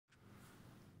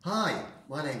Hi,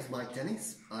 my name's Mike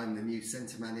Dennis. I'm the new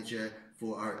Centre Manager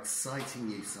for our exciting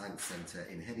new Science Centre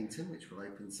in Headington, which will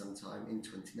open sometime in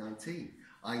 2019.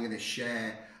 I'm going to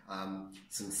share some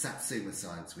Satsuma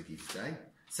science with you today.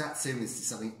 Satsuma is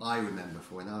something I remember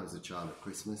from when I was a child at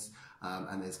Christmas,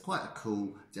 and there's quite a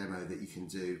cool demo that you can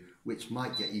do which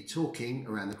might get you talking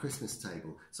around the Christmas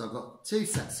table. So I've got two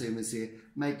Satsumas here.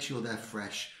 Make sure they're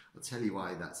fresh. I'll tell you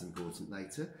why that's important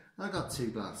later. I've got 2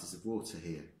 glasses of water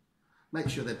here. Make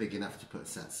sure they're big enough to put a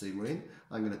Satsuma in.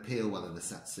 I'm going to peel one of the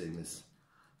Satsumas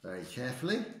very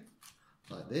carefully,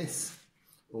 like this.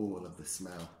 Oh, I love the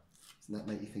smell. Doesn't that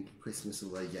make you think of Christmas,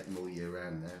 although you get them all year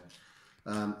round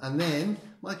now? And then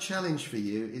my challenge for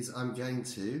you is I'm going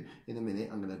to, in a minute,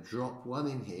 I'm going to drop one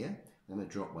in here. I'm going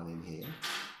to drop one in here.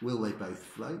 Will they both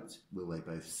float? Will they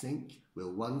both sink?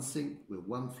 Will one sink? Will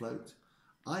one float?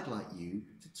 I'd like you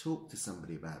to talk to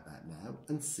somebody about that now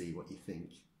and see what you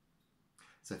think.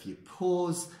 So if you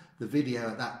pause the video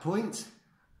at that point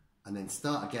and then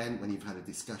start again when you've had a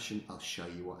discussion, I'll show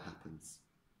you what happens.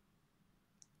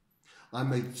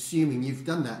 I'm assuming you've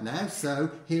done that now, so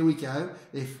here we go.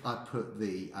 If I put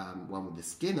the one with the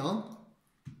skin on,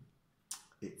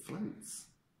 it floats.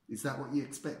 Is that what you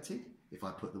expected? If I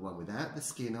put the one without the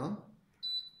skin on,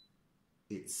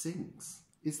 it sinks.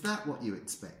 Is that what you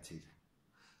expected?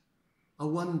 I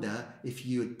wonder if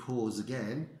you would pause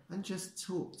again and just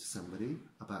talk to somebody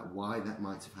about why that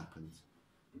might have happened.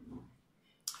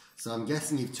 So I'm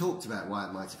guessing you've talked about why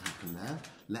it might have happened now.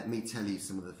 Let me tell you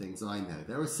some of the things I know.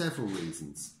 There are several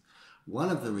reasons. One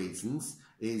of the reasons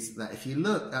is that if you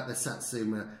look at the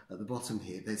Satsuma at the bottom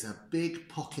here, there's a big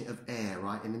pocket of air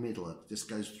right in the middle. It just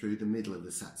goes through the middle of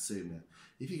the Satsuma.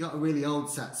 If you've got a really old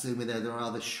Satsuma there, they're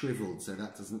rather shriveled, so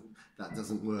that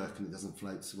doesn't work and it doesn't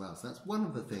float so well. So that's one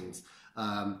of the things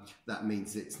that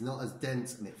means it's not as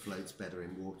dense and it floats better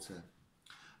in water.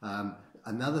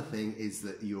 Another thing is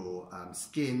that your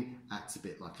skin acts a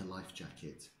bit like a life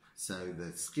jacket. So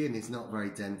the skin is not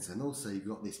very dense, and also you've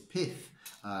got this pith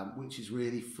which is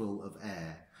really full of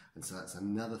air. And so that's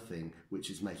another thing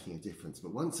which is making a difference.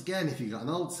 But once again, if you've got an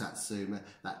old Satsuma,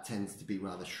 that tends to be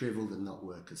rather shriveled and not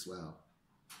work as well.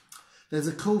 There's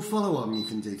a cool follow-on you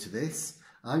can do to this.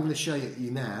 I'm going to show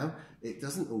you now. It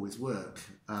doesn't always work,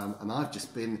 and I've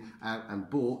just been out and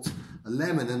bought a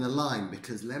lemon and a lime,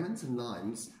 because lemons and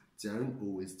limes don't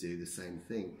always do the same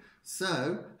thing.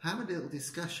 So have a little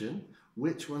discussion.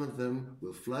 Which one of them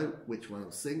will float? Which one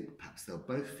will sink? Perhaps they'll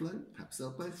both float, perhaps they'll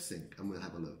both sink, and we'll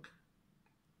have a look.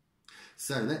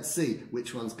 So let's see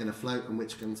which one's going to float and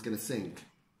which one's going to sink.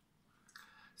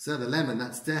 So the lemon,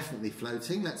 that's definitely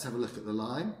floating. Let's have a look at the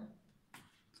lime.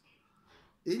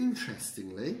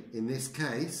 Interestingly, in this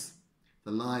case,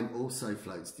 the lime also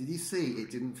floats. Did you see it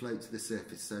didn't float to the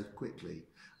surface so quickly?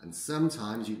 And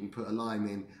sometimes you can put a lime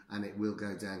in and it will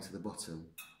go down to the bottom.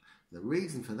 The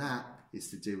reason for that is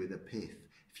to do with the pith.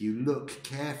 If you look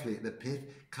carefully at the pith,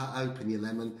 cut open your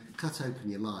lemon, cut open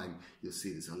your lime, you'll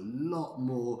see there's a lot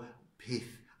more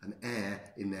pith and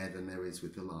air in there than there is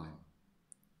with the lime.